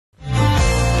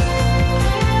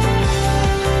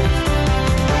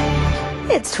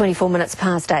It's 24 minutes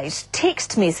past 8.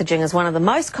 Text messaging is one of the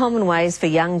most common ways for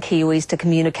young Kiwis to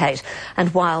communicate.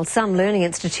 And while some learning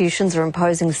institutions are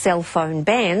imposing cell phone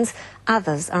bans,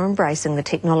 others are embracing the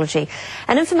technology.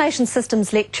 An information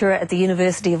systems lecturer at the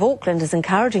University of Auckland is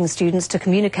encouraging students to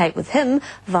communicate with him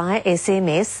via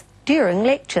SMS during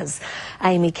lectures.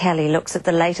 Amy Kelly looks at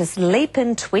the latest leap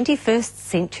in 21st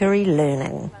century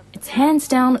learning. It's hands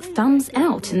down, thumbs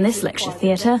out in this lecture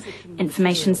theatre.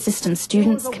 Information systems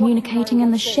students communicating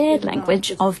in the shared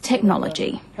language of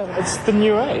technology. It's the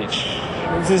new age.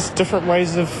 There's different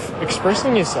ways of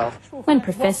expressing yourself. When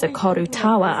Professor Koru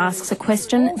Tawa asks a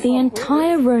question, the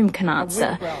entire room can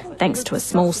answer, thanks to a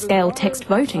small-scale text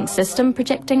voting system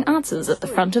projecting answers at the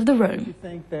front of the room.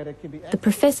 The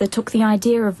professor took the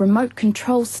idea of remote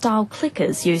control style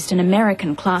clickers used in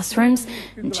American classrooms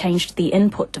and changed the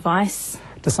input device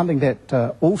to something that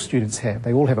all students have.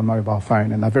 They all have a mobile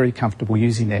phone and they're very comfortable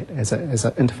using that as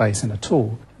an interface and a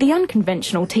tool. The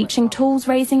unconventional teaching tools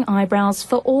raising eyebrows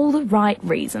for all the right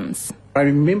reasons. I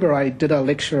remember I did a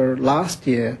lecture last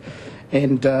year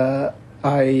and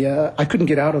I couldn't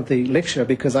get out of the lecture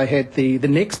because I had the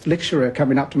next lecturer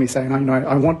coming up to me saying,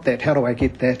 I want that, how do I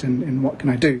get that and what can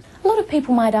I do? A lot of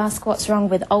people might ask what's wrong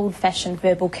with old-fashioned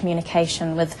verbal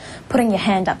communication, with putting your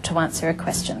hand up to answer a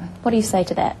question. What do you say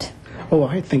to that? Oh,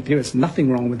 I think there is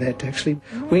nothing wrong with that, actually.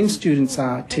 When students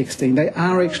are texting, they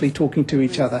are actually talking to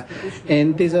each other,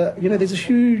 and there's a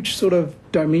huge sort of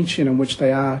dimension in which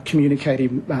they are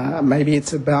communicating. Maybe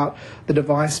it's about the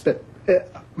device, but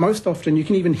most often you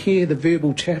can even hear the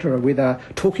verbal chatter where they're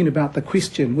talking about the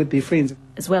question with their friends.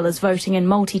 As well as voting in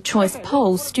multi-choice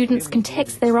polls, students can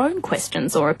text their own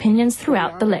questions or opinions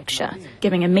throughout the lecture,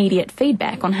 giving immediate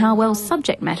feedback on how well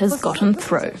subject matter's gotten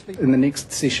through. In the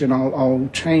next session, I'll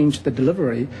change the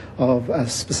delivery of a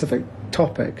specific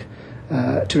topic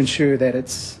to ensure that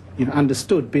it's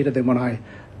understood better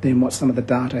than what some of the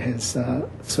data has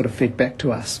sort of fed back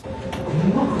to us.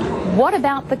 What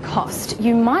about the cost?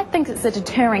 You might think it's a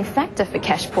deterring factor for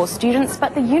cash-poor students,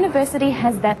 but the university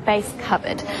has that base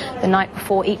covered. The night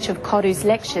before each of Koru's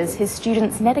lectures, his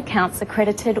students' net accounts are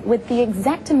credited with the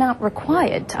exact amount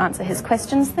required to answer his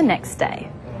questions the next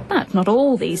day. But not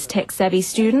all these tech-savvy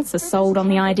students are sold on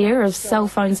the idea of cell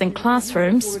phones in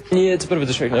classrooms. Yeah, it's a bit of a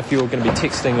distraction if you're going to be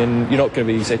texting and you're not going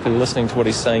to be exactly listening to what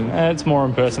he's saying. It's more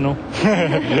impersonal.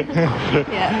 Yeah.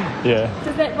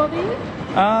 Does that bother you?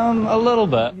 A little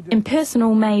bit.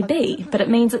 Impersonal may be, but it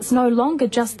means it's no longer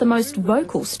just the most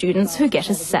vocal students who get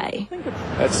a say.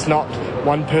 It's not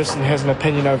one person has an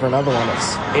opinion over another one,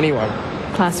 it's anyone.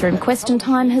 Classroom question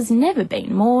time has never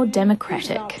been more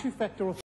democratic.